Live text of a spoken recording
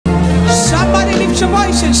your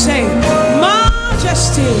voice and say,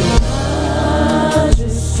 Majesty.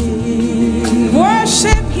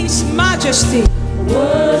 Worship His Majesty.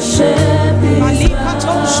 Worship His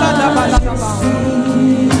Majesty.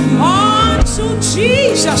 Unto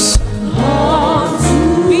Jesus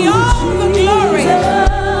be all the glory,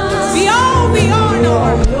 be all the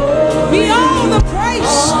honor, be all the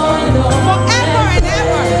praise, forever and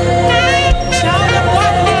ever. Child of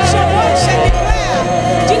God, lift your voice and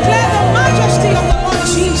declare the majesty of the Lord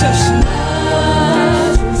Jesus.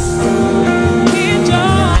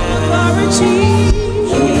 Kingdom authority,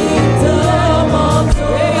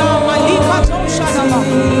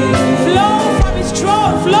 flow from His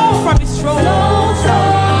throne, flow from His throne.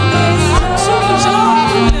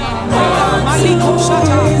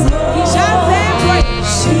 His anthem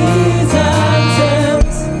praise.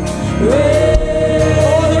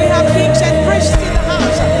 Oh, we have kings and priests in the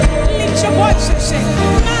house. Lift your voice and say,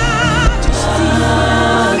 Majesty.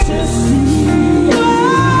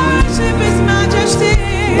 Worship His Majesty.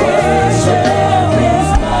 Worship His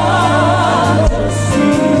Majesty.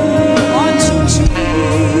 Unto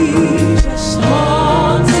Jesus.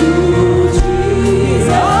 Unto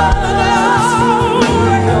Jesus.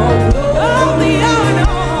 All the honor.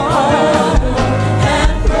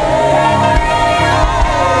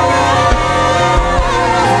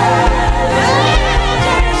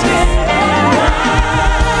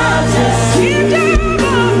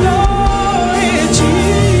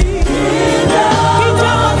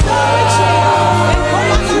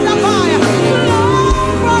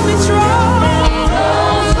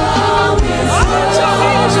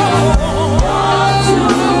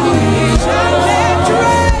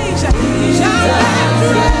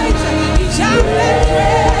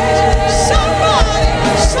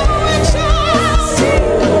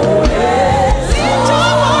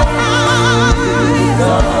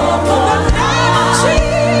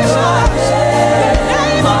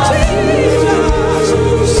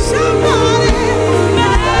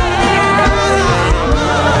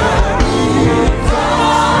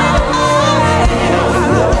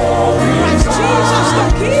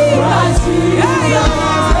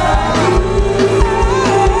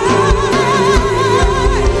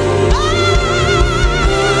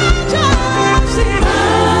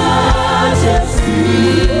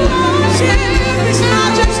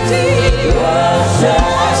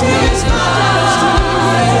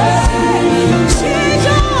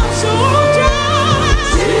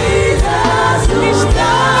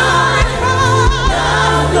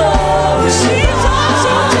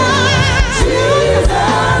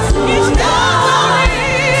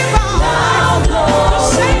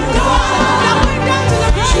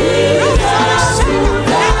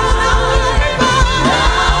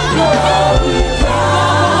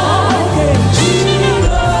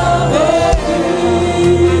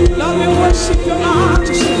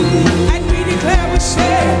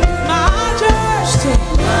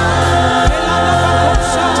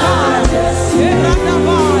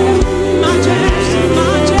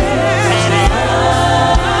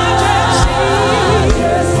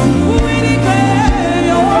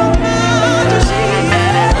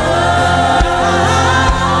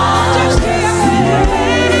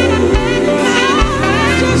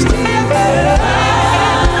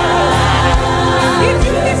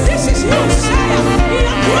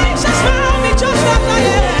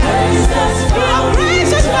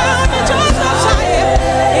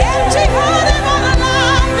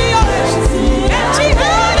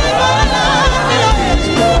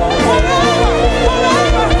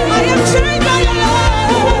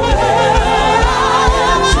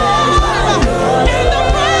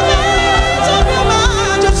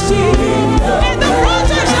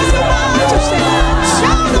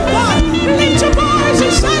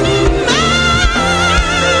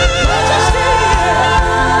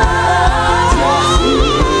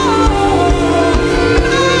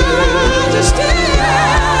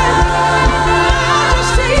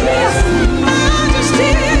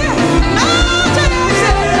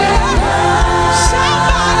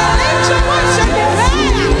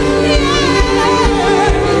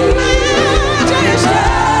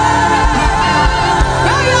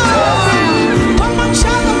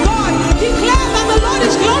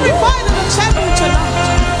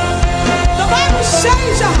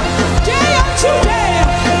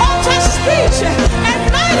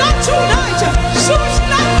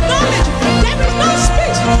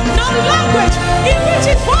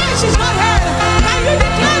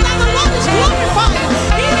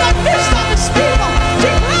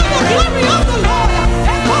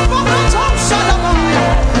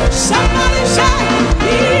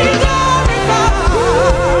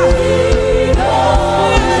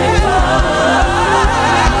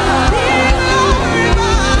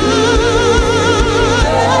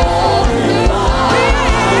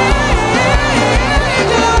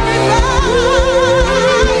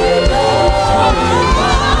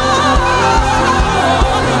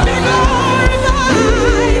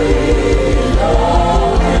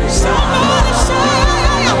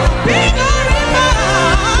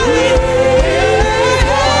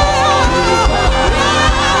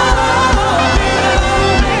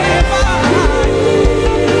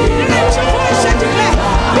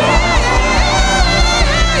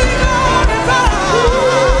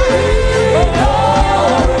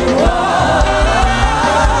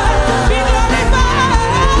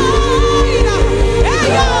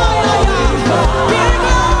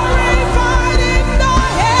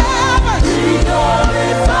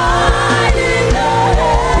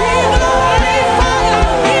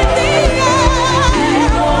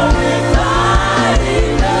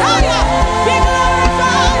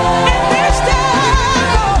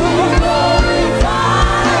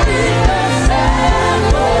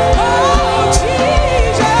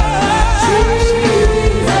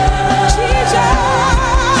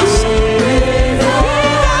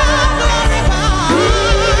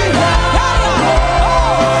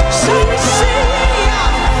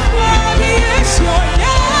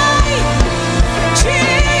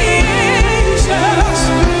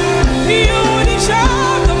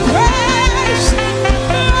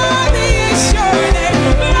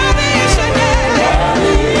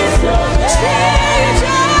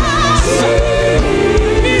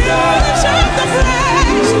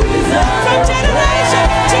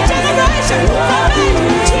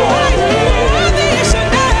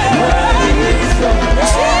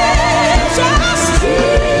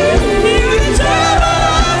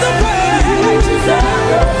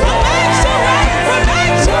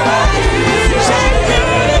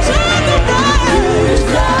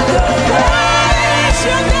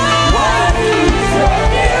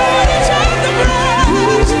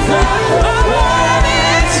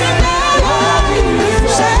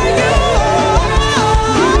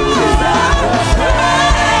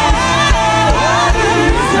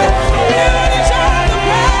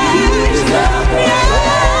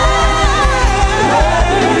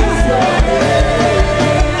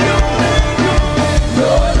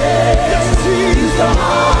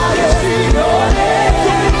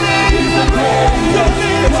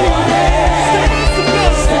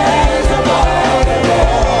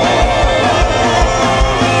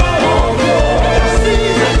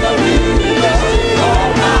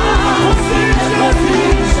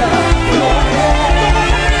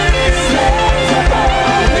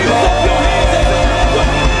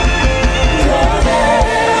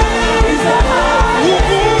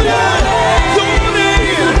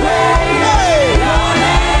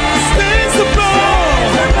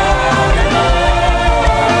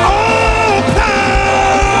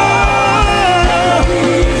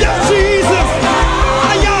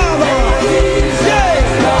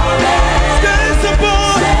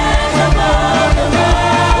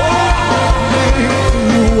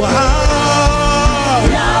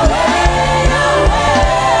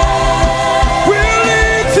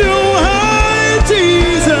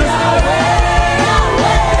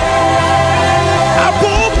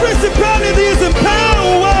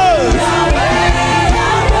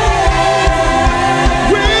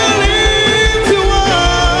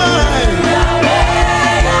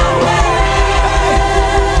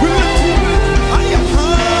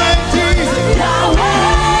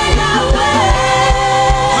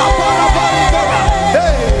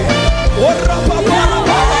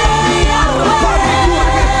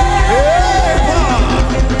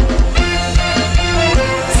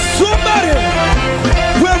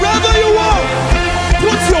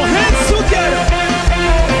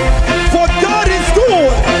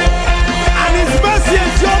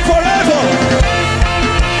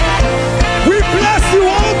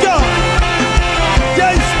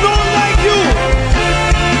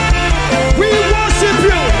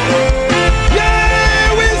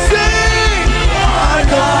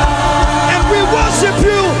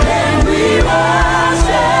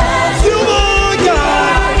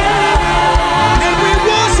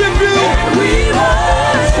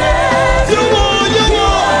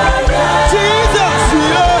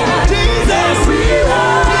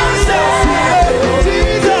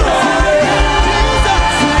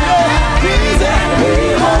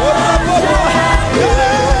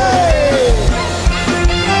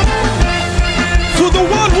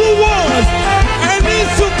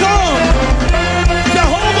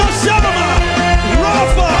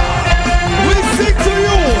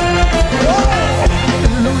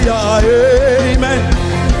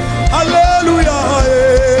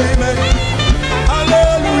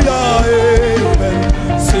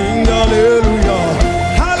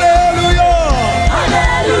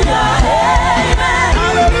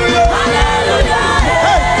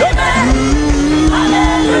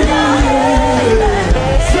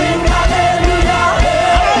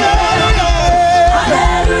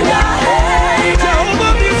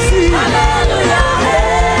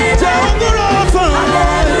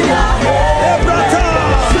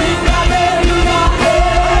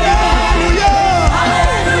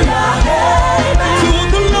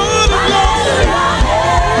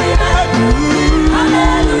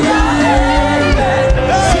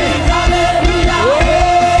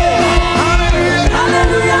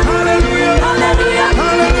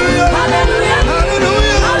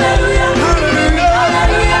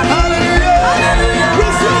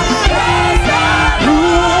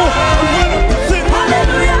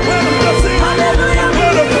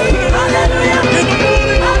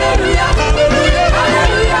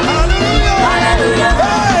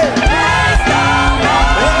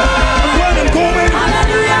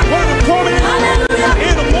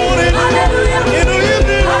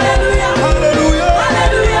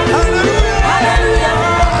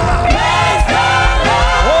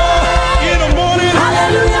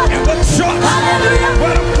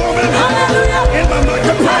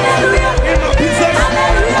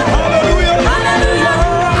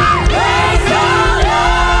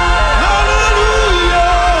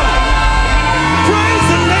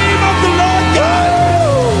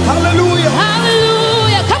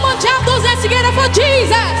 for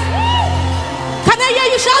Jesus. Can I hear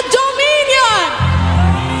you shout dominion?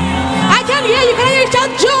 I can hear you. Can I hear you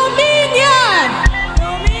shout dominion?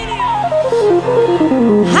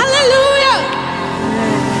 Hallelujah.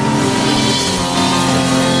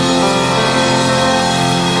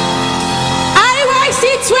 IYC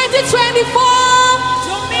 2024.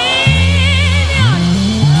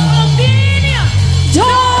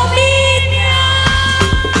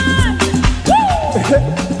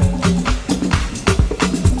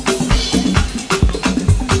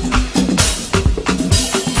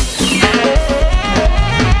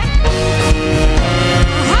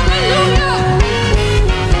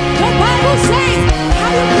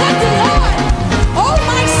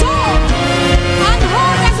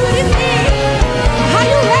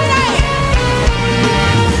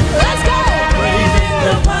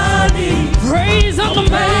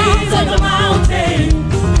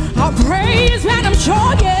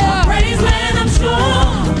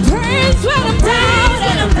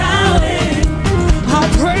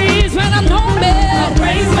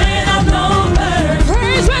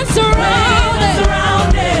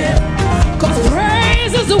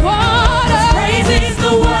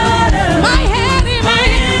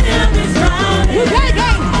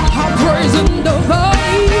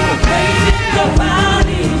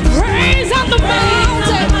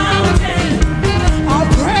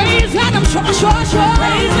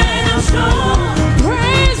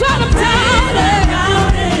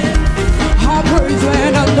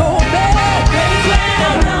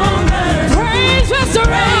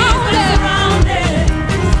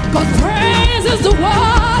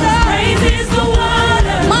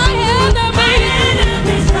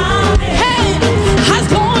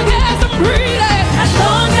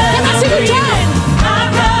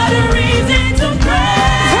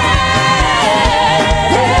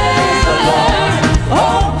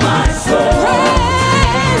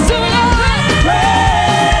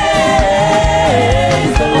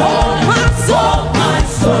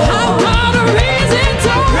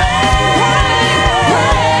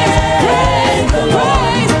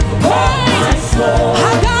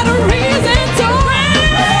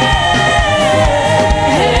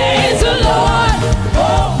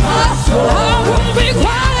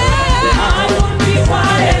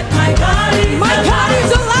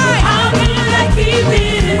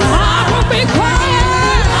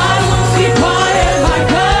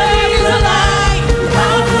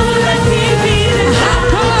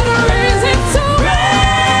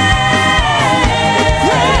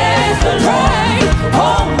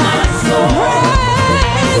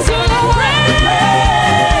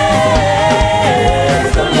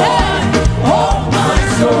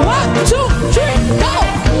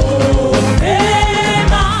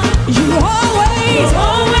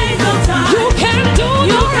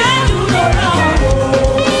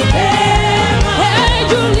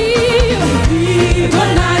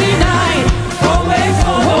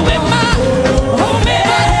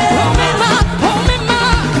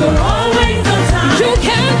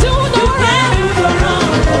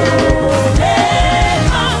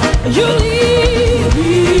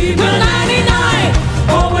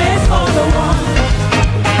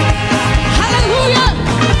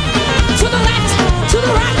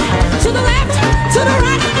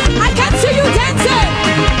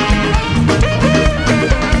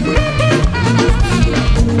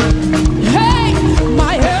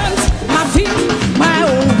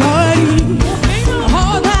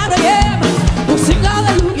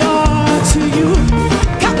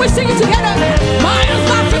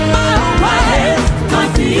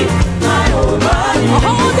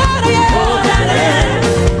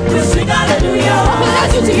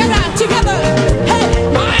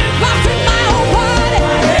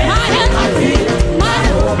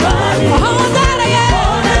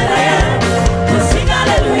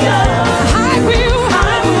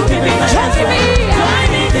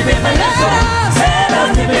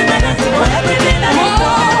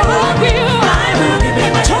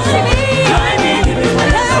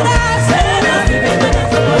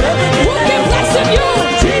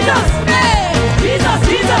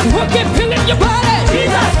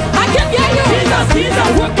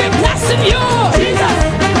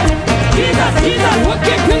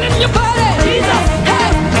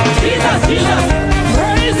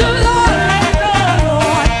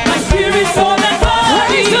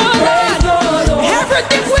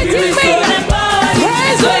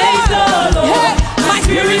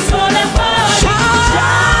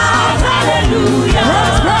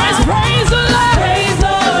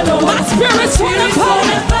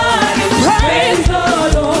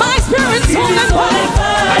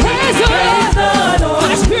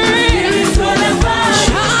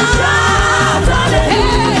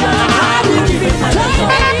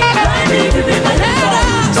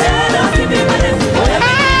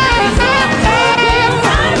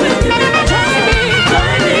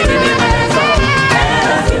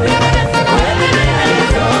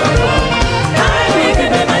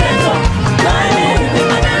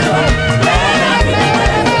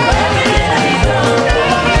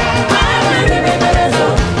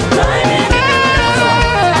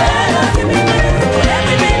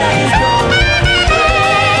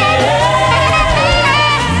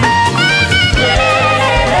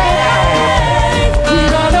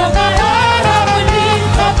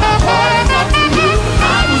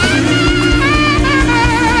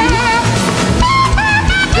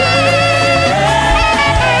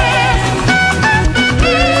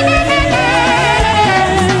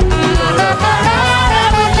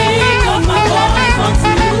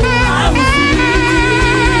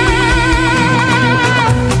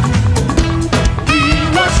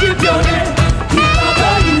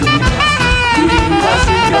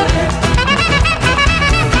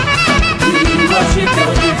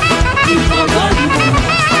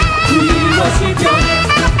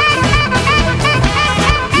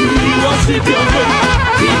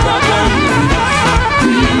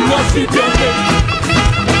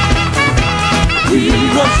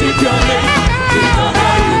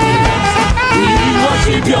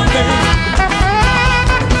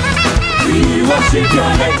 worship your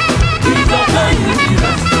name. We honor you,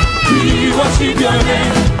 Jesus. We worship your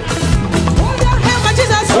name.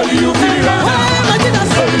 Only you feel right.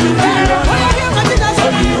 Only you feel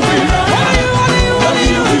right. Only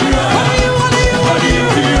you feel right. Only you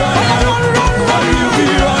feel right. Only you feel right. Only you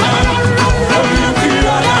feel right. Only you feel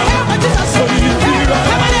right. Only you feel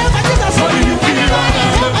right. Only you feel right.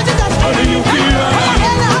 Only you feel right. Only you feel right.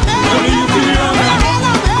 Only you feel right.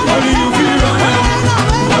 Only you feel right.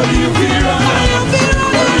 Only you feel right. Only you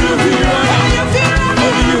feel right.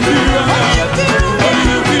 Only you feel right. Only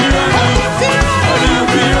you feel right. Only you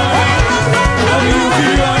feel right.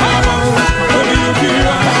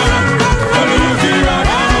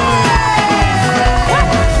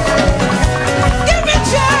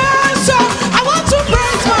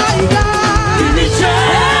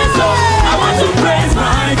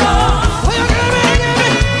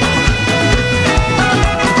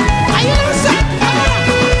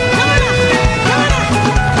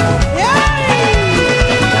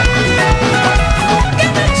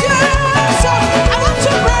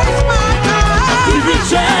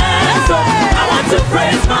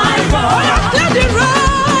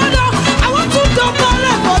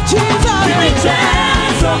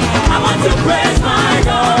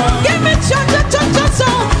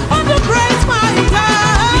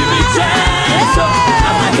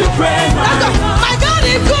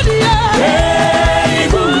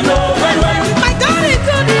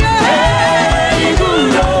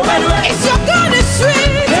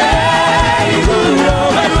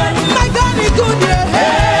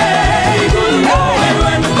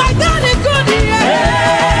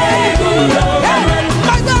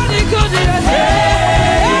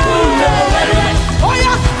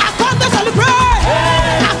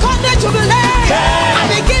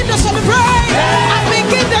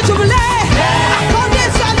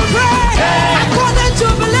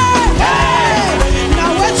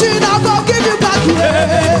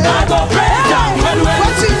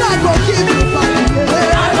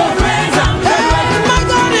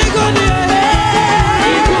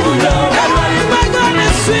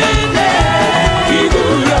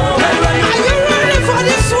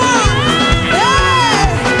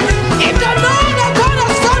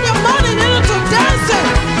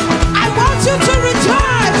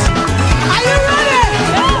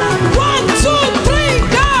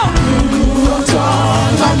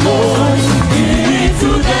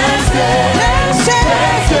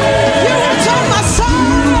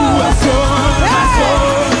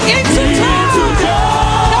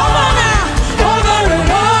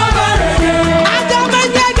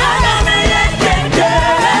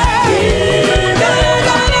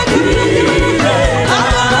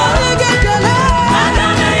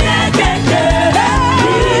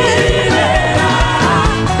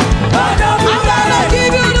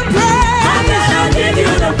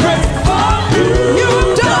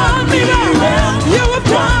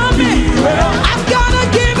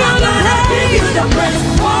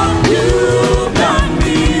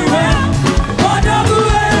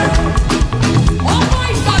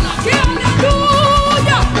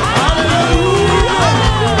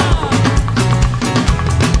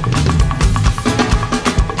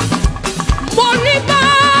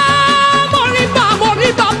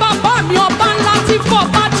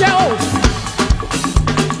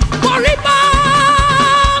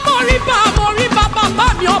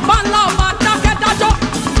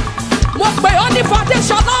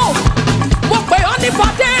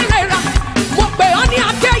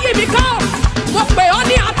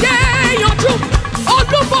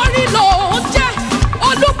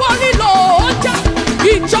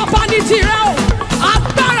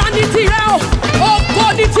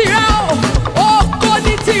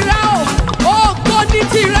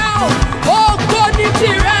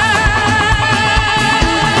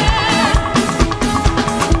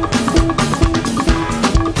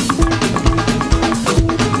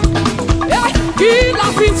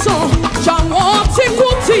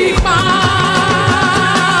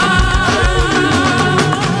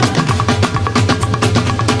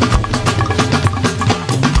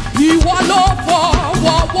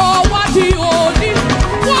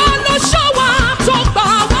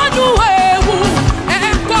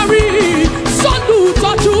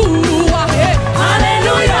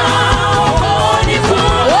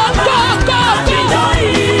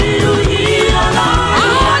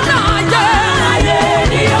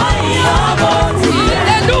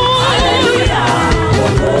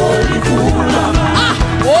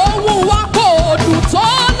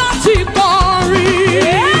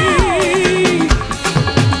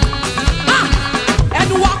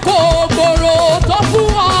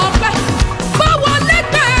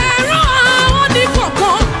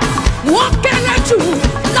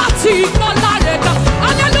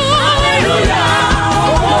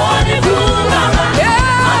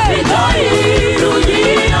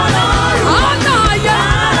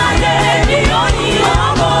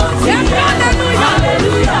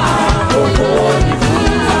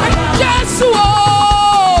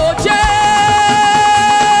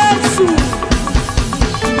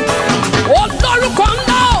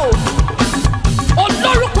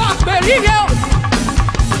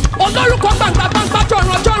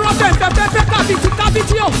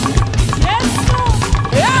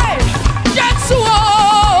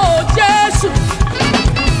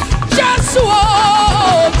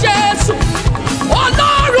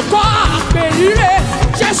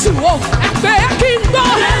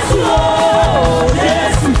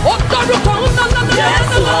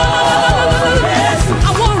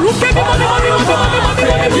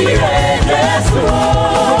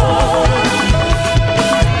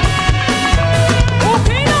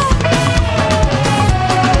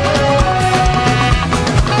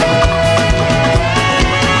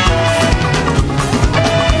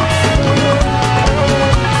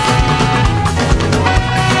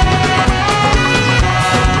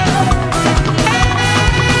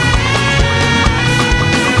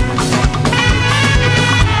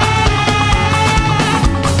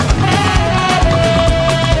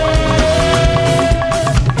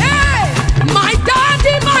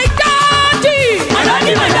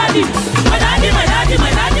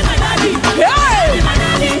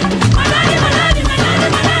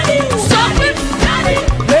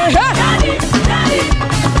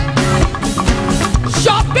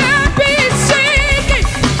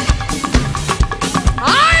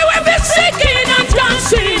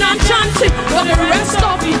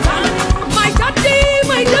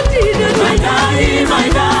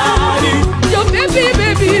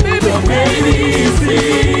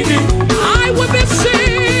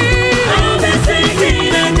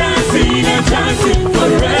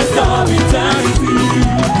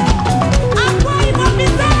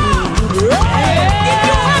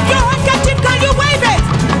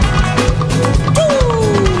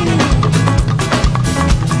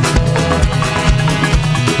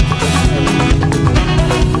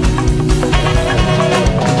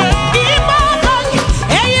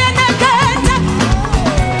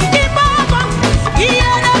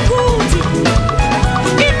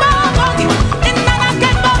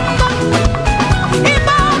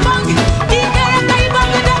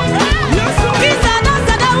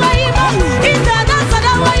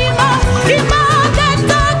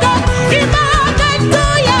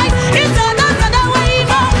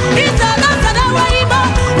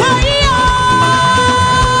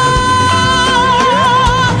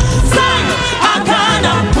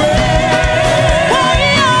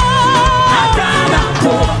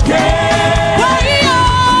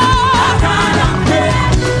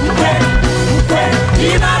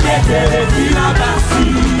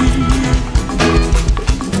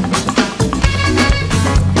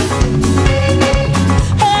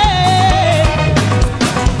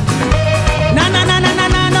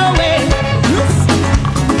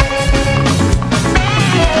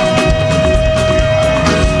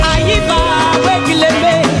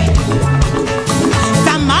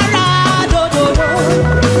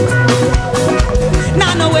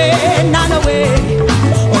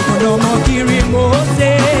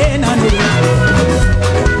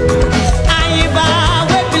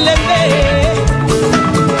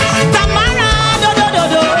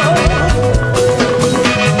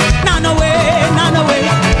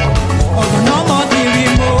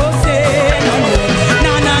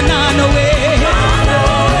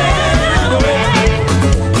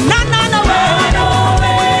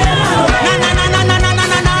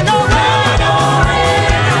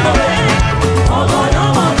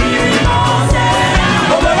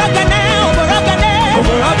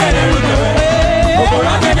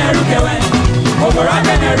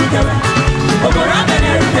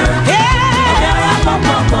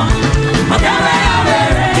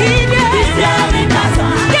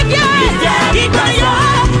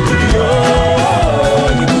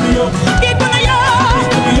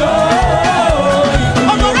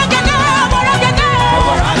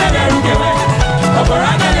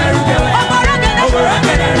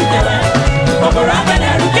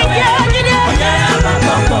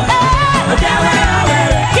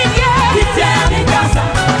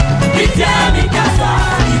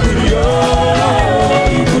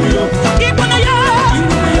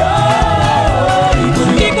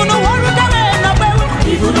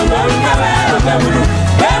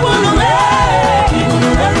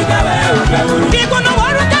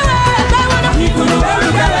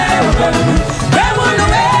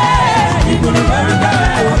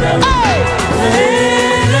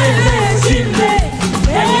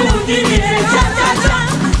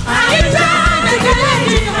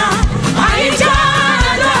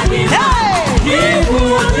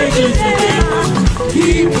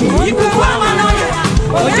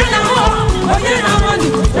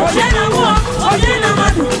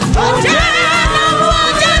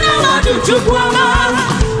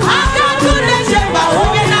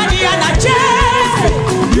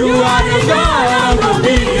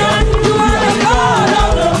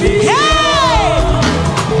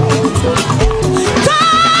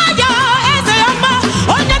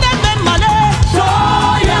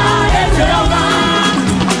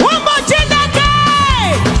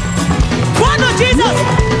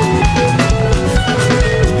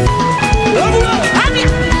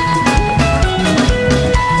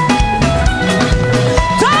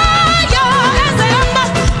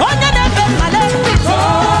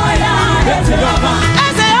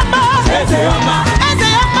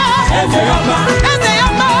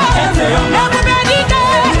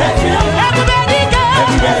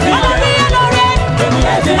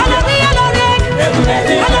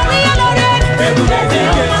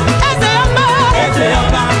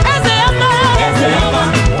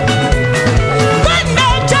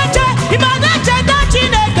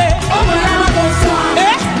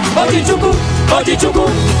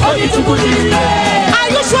 Are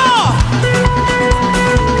you sure?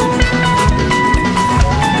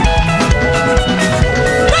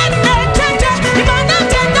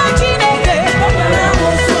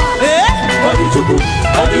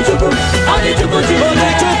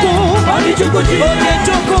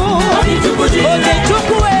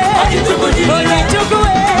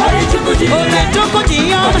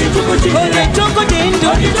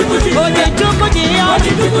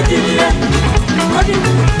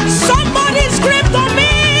 Somebody scream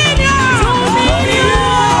dominion.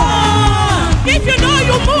 If you know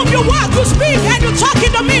you move, you walk, you speak, and you talk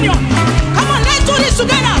in dominion. Come on, let's do this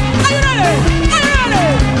together. Are you ready? Are you ready?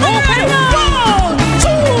 Are you ready?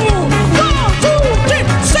 1, 2, 3.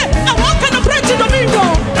 Say, I walk in the praise to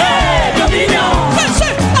dominion. Hey, dominion.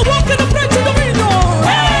 Say, I walk in the praise to dominion.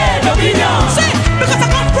 Hey, dominion. Say, because I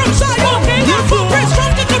come from Zion. I'm full praise,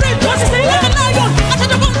 strong and courageous. I'm a lion. I said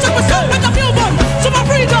the one to myself with the newborn. So my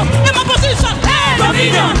freedom and my position. Hey,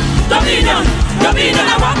 dominion, dominion, dominion.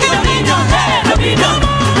 I walk in dominion. Hey, dominion,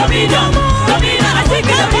 dominion, dominion. I think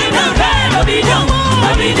in dominion. Hey, dominion,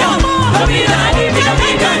 dominion, dominion. I live in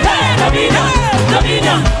dominion. Hey, dominion,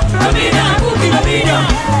 dominion, dominion. I move in dominion.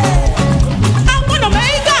 I'm gonna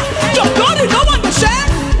make it. Your glory, no one to share.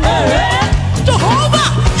 Hey, Jehovah,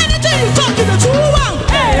 anything you talk to the true one.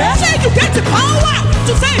 Hey, say you get the power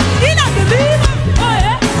to say in a believer.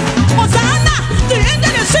 Hosanna, the end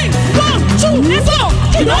of the sing. 1, 2, 4.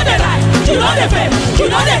 You know the lie, you know the faith, you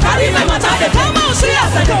know the carry my matter. They come out, see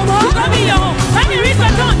us and come on. You got me on, let me read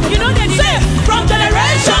my tongue. You know the say from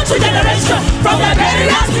generation to generation, from the very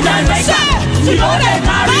last to generation. You know the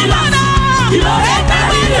carry lana, you know the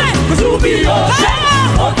carry lana. To be okay,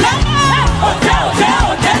 okay, okay, okay,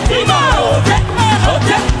 okay, Timo, okay,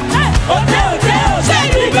 okay, okay, okay,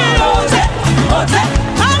 say you be okay, okay,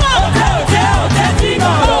 come on, okay, okay, okay,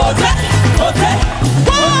 Timo, okay, okay.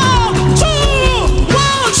 1, 2, 1,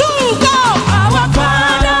 2, go. Our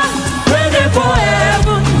Father, ready for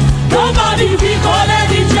heaven. Nobody be calling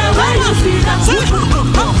it when you see that.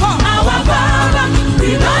 Our Father, we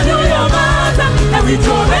value your matter, and we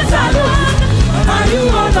throw it salute. And you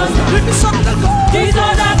understand? Jesus,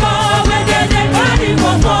 the God, when they carry for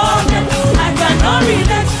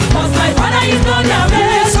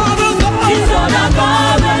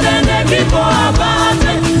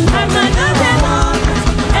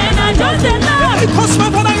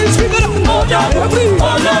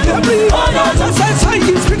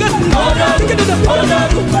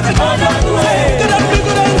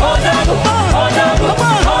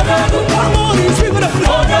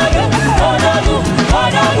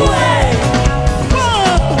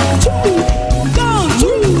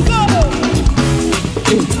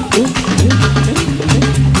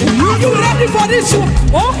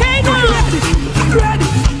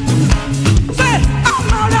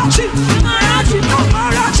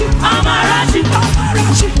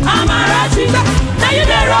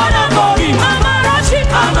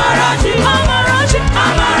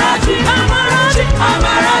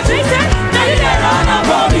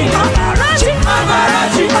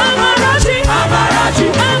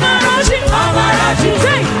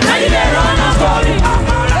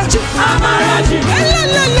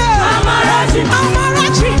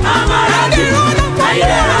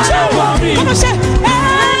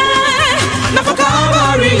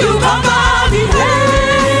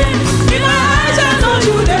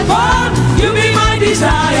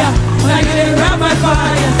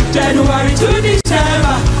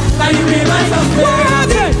you be my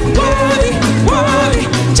sustainer. Worthy, worthy,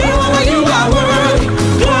 Jehovah, you are worthy.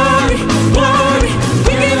 Glory, glory,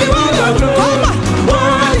 we give you all the glory.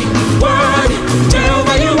 Worthy, worthy,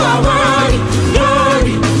 Jehovah, you are worthy.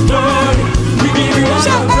 Glory, glory, we give you all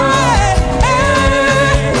the glory.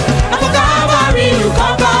 You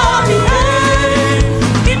cover me,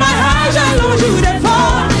 in my eyes I lose you the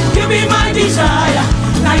fall. You be my desire,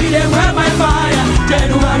 now you the wear my fire.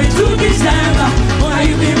 January to December, why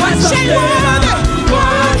you be my sustainer?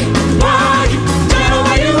 Worthy, worthy,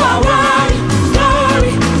 Jehovah, you are worthy.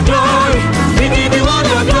 Glory, glory, we give you all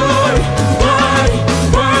the glory. Worthy,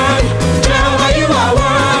 worthy, Jehovah, you are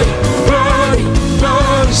worthy. Worthy,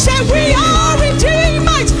 glory. Say we are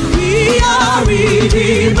redeemed, we are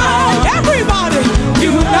redeemed. Everybody,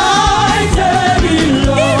 united in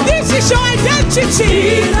love. If this is your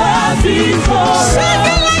identity,